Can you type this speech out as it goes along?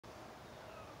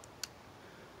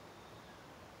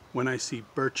When I see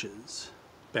birches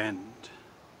bend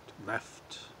to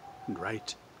left and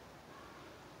right,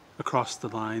 across the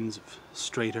lines of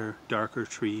straighter, darker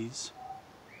trees,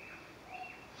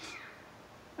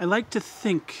 I like to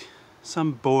think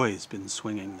some boy's been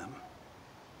swinging them.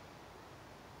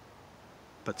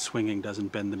 But swinging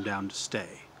doesn't bend them down to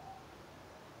stay,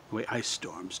 the way ice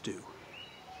storms do.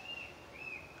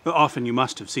 Often you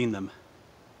must have seen them,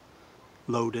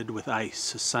 loaded with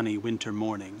ice a sunny winter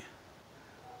morning,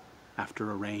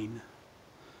 after a rain.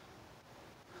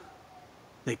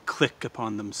 They click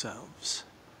upon themselves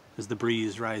as the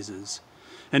breeze rises,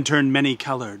 and turn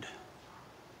many-colored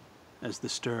as the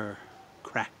stir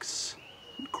cracks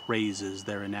and crazes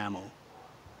their enamel.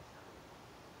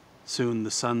 Soon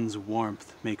the sun's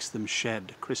warmth makes them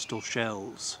shed crystal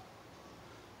shells,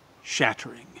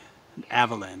 shattering and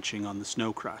avalanching on the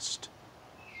snow crust.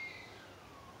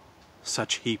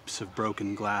 Such heaps of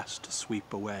broken glass to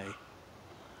sweep away.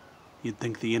 You'd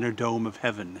think the inner dome of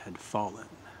heaven had fallen.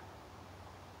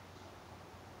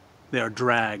 They are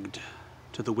dragged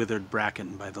to the withered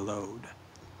bracken by the load.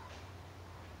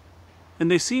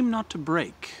 And they seem not to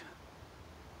break,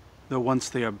 though once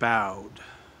they are bowed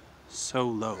so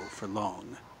low for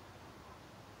long,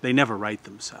 they never right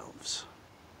themselves.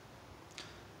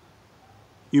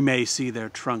 You may see their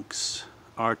trunks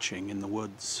arching in the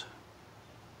woods,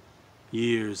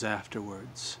 years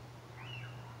afterwards,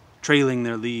 trailing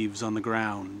their leaves on the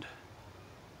ground,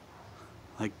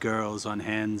 like girls on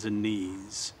hands and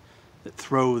knees that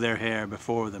throw their hair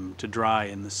before them to dry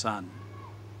in the sun.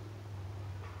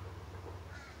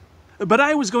 But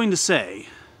I was going to say,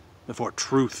 before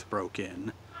Truth broke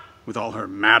in, with all her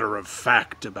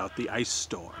matter-of-fact about the ice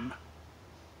storm,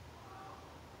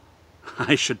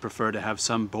 I should prefer to have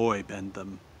some boy bend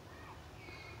them,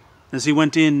 as he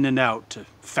went in and out to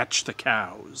fetch the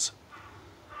cows.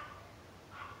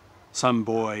 Some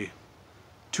boy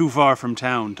too far from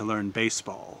town to learn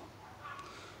baseball,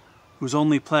 whose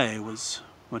only play was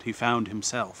what he found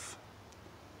himself,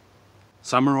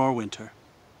 summer or winter,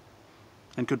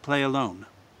 and could play alone.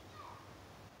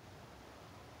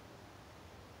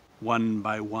 One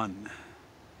by one,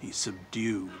 he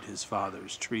subdued his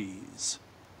father's trees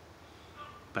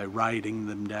by riding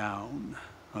them down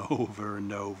over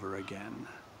and over again,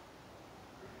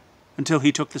 until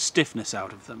he took the stiffness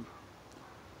out of them,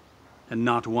 and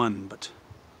not one but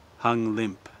hung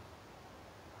limp.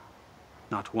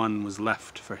 Not one was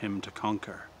left for him to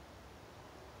conquer.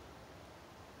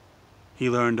 He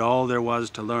learned all there was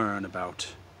to learn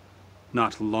about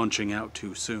not launching out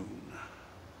too soon,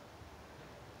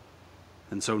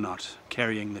 and so not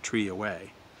carrying the tree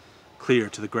away, clear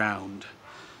to the ground.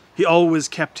 He always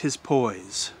kept his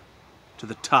poise to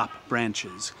the top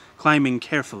branches, climbing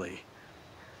carefully,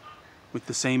 with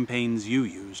the same pains you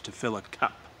use to fill a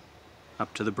cup,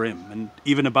 up to the brim, and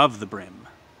even above the brim.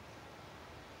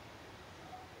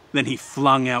 Then he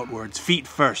flung outwards, feet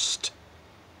first,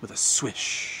 with a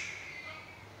swish,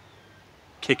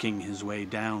 kicking his way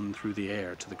down through the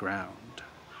air to the ground.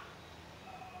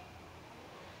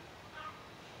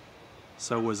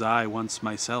 So was I once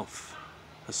myself,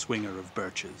 a swinger of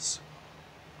birches.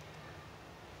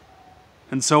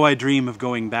 And so I dream of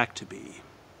going back to be.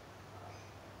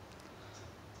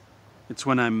 It's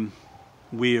when I'm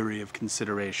weary of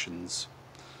considerations,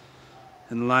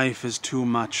 and life is too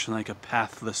much like a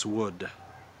pathless wood,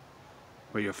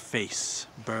 where your face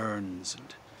burns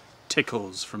and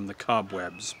tickles from the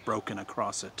cobwebs broken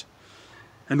across it,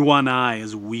 and one eye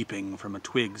is weeping from a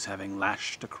twig's having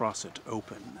lashed across it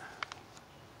open.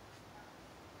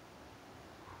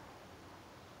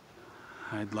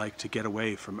 I'd like to get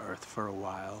away from Earth for a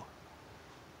while,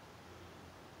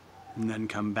 and then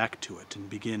come back to it and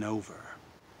begin over.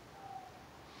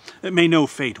 May no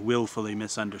fate willfully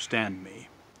misunderstand me,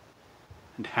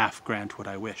 and half grant what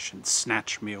I wish and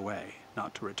snatch me away,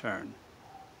 not to return.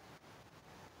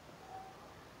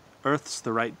 Earth's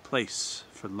the right place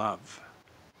for love.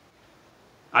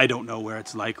 I don't know where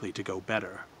it's likely to go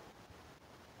better.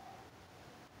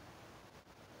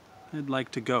 I'd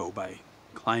like to go by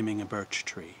climbing a birch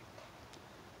tree,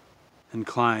 and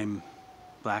climb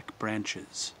black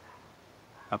branches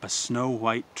up a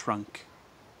snow-white trunk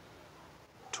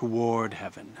toward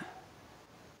heaven,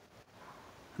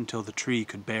 until the tree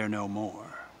could bear no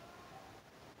more,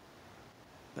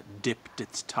 but dipped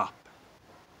its top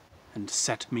and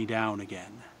set me down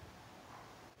again.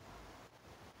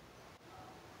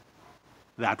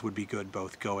 That would be good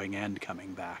both going and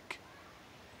coming back.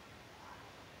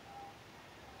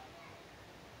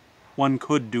 One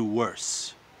could do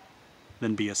worse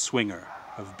than be a swinger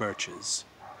of birches.